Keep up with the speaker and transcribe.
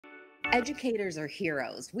Educators are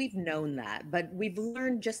heroes. We've known that, but we've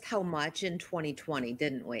learned just how much in 2020,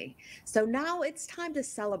 didn't we? So now it's time to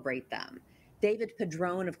celebrate them. David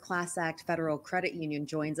Padron of Class Act Federal Credit Union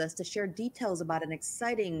joins us to share details about an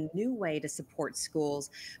exciting new way to support schools.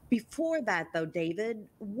 Before that, though, David,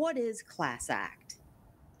 what is Class Act?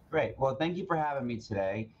 Great. Well, thank you for having me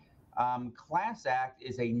today. Class Act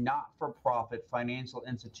is a not for profit financial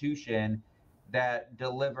institution that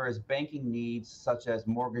delivers banking needs such as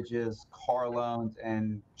mortgages, car loans,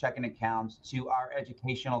 and checking accounts to our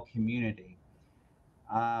educational community.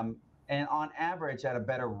 And on average, at a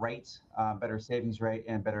better rate, better savings rate,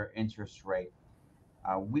 and better interest rate.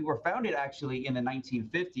 We were founded actually in the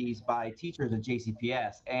 1950s by teachers at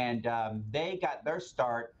JCPS, and they got their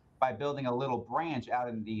start by building a little branch out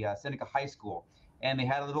in the Seneca High School. And they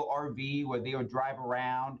had a little RV where they would drive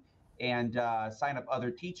around and sign up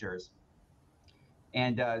other teachers.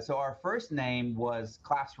 And so our first name was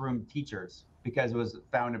Classroom Teachers because it was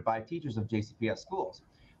founded by teachers of JCPS schools.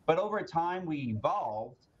 But over time, we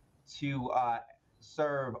evolved to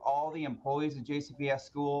serve all the employees of JCPS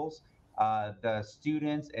schools, the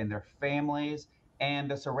students and their families, and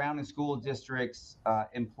the surrounding school districts'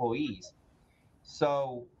 employees.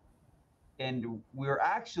 So, and we're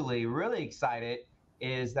actually really excited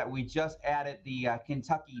is that we just added the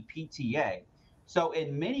Kentucky PTA. So,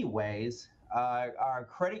 in many ways, our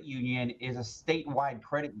credit union is a statewide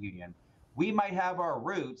credit union. We might have our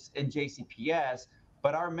roots in JCPS,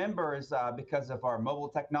 but our members, because of our mobile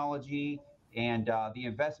technology and the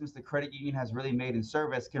investments the credit union has really made in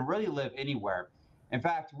service, can really live anywhere. In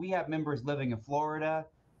fact, we have members living in Florida.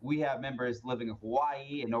 We have members living in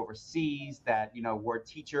Hawaii and overseas that, were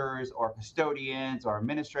teachers or custodians or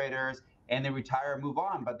administrators, and they retire and move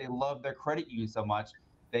on, but they love their credit union so much,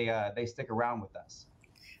 they stick around with us.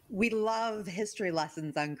 We love history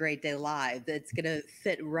lessons on Great Day Live. It's going to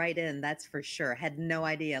fit right in, that's for sure. Had no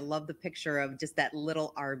idea. Love the picture of just that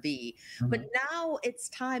little RV. But Mhm. now it's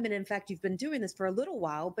time, and in fact, you've been doing this for a little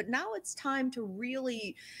while, but now it's time to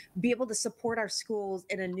really be able to support our schools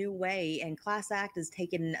in a new way. And Class Act has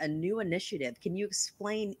taken a new initiative. Can you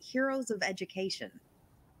explain Heroes of Education?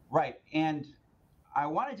 Right. And I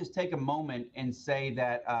want to just take a moment and say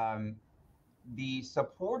that the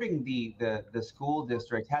supporting the school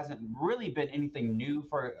district hasn't really been anything new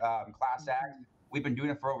for Class Act. Mhm. We've been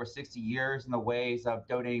doing it for over 60 years in the ways of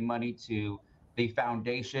donating money to the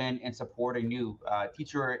foundation and supporting new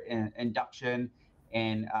teacher induction.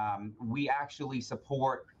 And we actually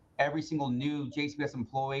support every single new JCPS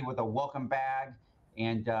employee with a welcome bag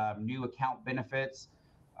and new account benefits.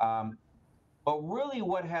 Um, but really,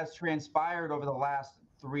 what has transpired over the last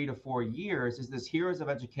 3 to 4 years is this Heroes of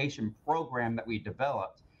Education program that we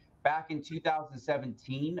developed. Back in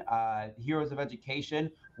 2017, Heroes of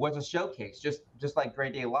Education was a showcase, just like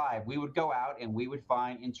Great Day Live. We would go out and we would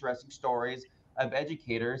find interesting stories of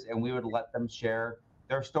educators, and we would let them share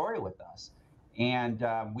their story with us. And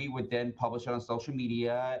we would then publish it on social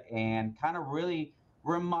media and kind of really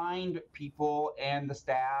remind people and the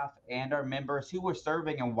staff and our members who we're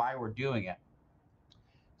serving and why we're doing it.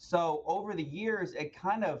 So over the years, it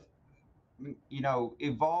kind of,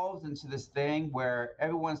 evolved into this thing where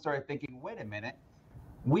everyone started thinking, wait a minute,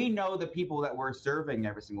 we know the people that we're serving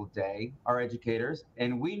every single day, our educators,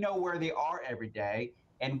 and we know where they are every day,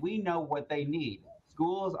 and we know what they need.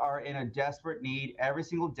 Schools are in a desperate need every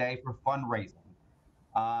single day for fundraising.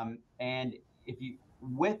 And if you,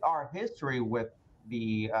 with our history with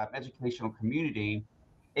the educational community,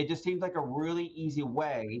 it just seems like a really easy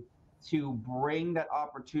way to bring that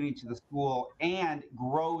opportunity to the school and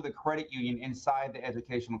grow the credit union inside the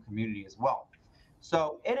educational community as well.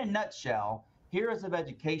 So, in a nutshell, Heroes of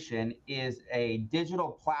Education is a digital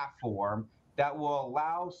platform that will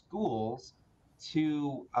allow schools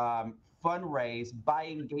to fundraise by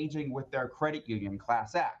engaging with their credit union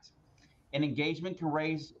Class Act. And engagement can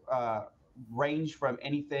range from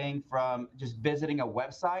anything from just visiting a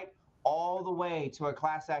website all the way to a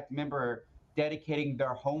Class Act member dedicating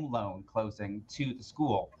their home loan closing to the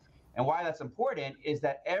school. And why that's important is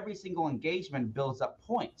that every single engagement builds up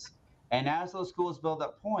points. And as those schools build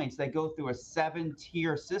up points, they go through a 7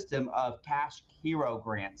 tier system of cash hero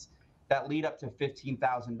grants that lead up to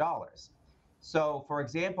 $15,000. So, for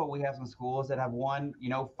example, we have some schools that have won,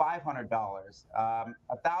 $500,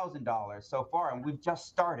 $1,000 so far, and we've just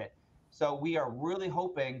started. So, we are really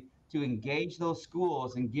hoping to engage those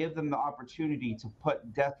schools and give them the opportunity to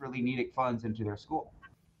put desperately needed funds into their school.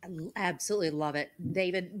 Absolutely love it.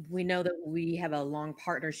 David, we know that we have a long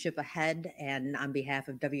partnership ahead, and on behalf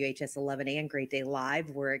of WHS 11 and Great Day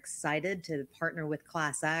Live, we're excited to partner with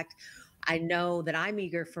Class Act. I know that I'm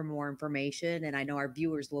eager for more information, and I know our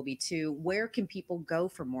viewers will be too. Where can people go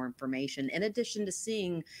for more information in addition to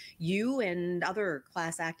seeing you and other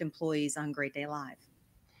Class Act employees on Great Day Live?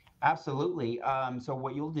 Absolutely. So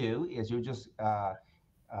what you'll do is you'll just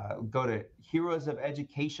go to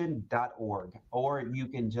heroesofeducation.org, or you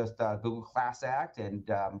can just Google Class Act and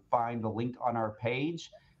find the link on our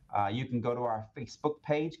page. You can go to our Facebook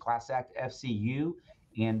page, Class Act FCU,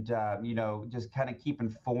 and just kind of keep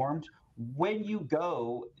informed. When you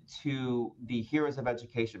go to the Heroes of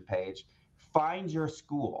Education page, find your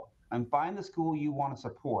school and find the school you want to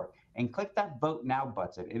support, and click that Vote Now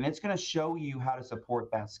button, and it's going to show you how to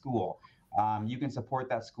support that school. You can support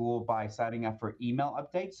that school by signing up for email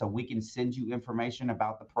updates so we can send you information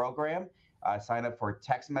about the program. Sign up for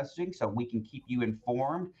text messaging so we can keep you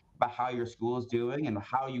informed about how your school is doing and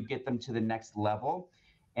how you get them to the next level.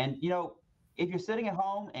 And, if you're sitting at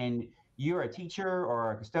home and you're a teacher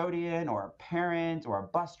or a custodian or a parent or a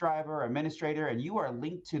bus driver or administrator, and you are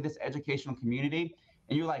linked to this educational community,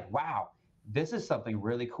 and you're like, wow, this is something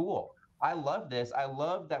really cool. I love this. I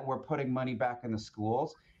love that we're putting money back in the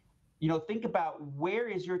schools. Think about, where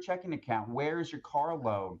is your checking account? Where is your car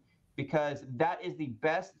loan? Because that is the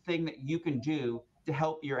best thing that you can do to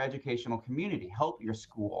help your educational community, help your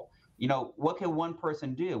school. What can one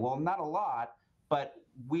person do? Well, not a lot, but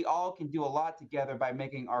we all can do a lot together by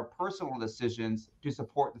making our personal decisions to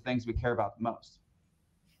support the things we care about the most.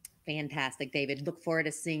 Fantastic, David. Look forward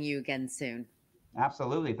to seeing you again soon.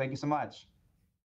 Absolutely. Thank you so much.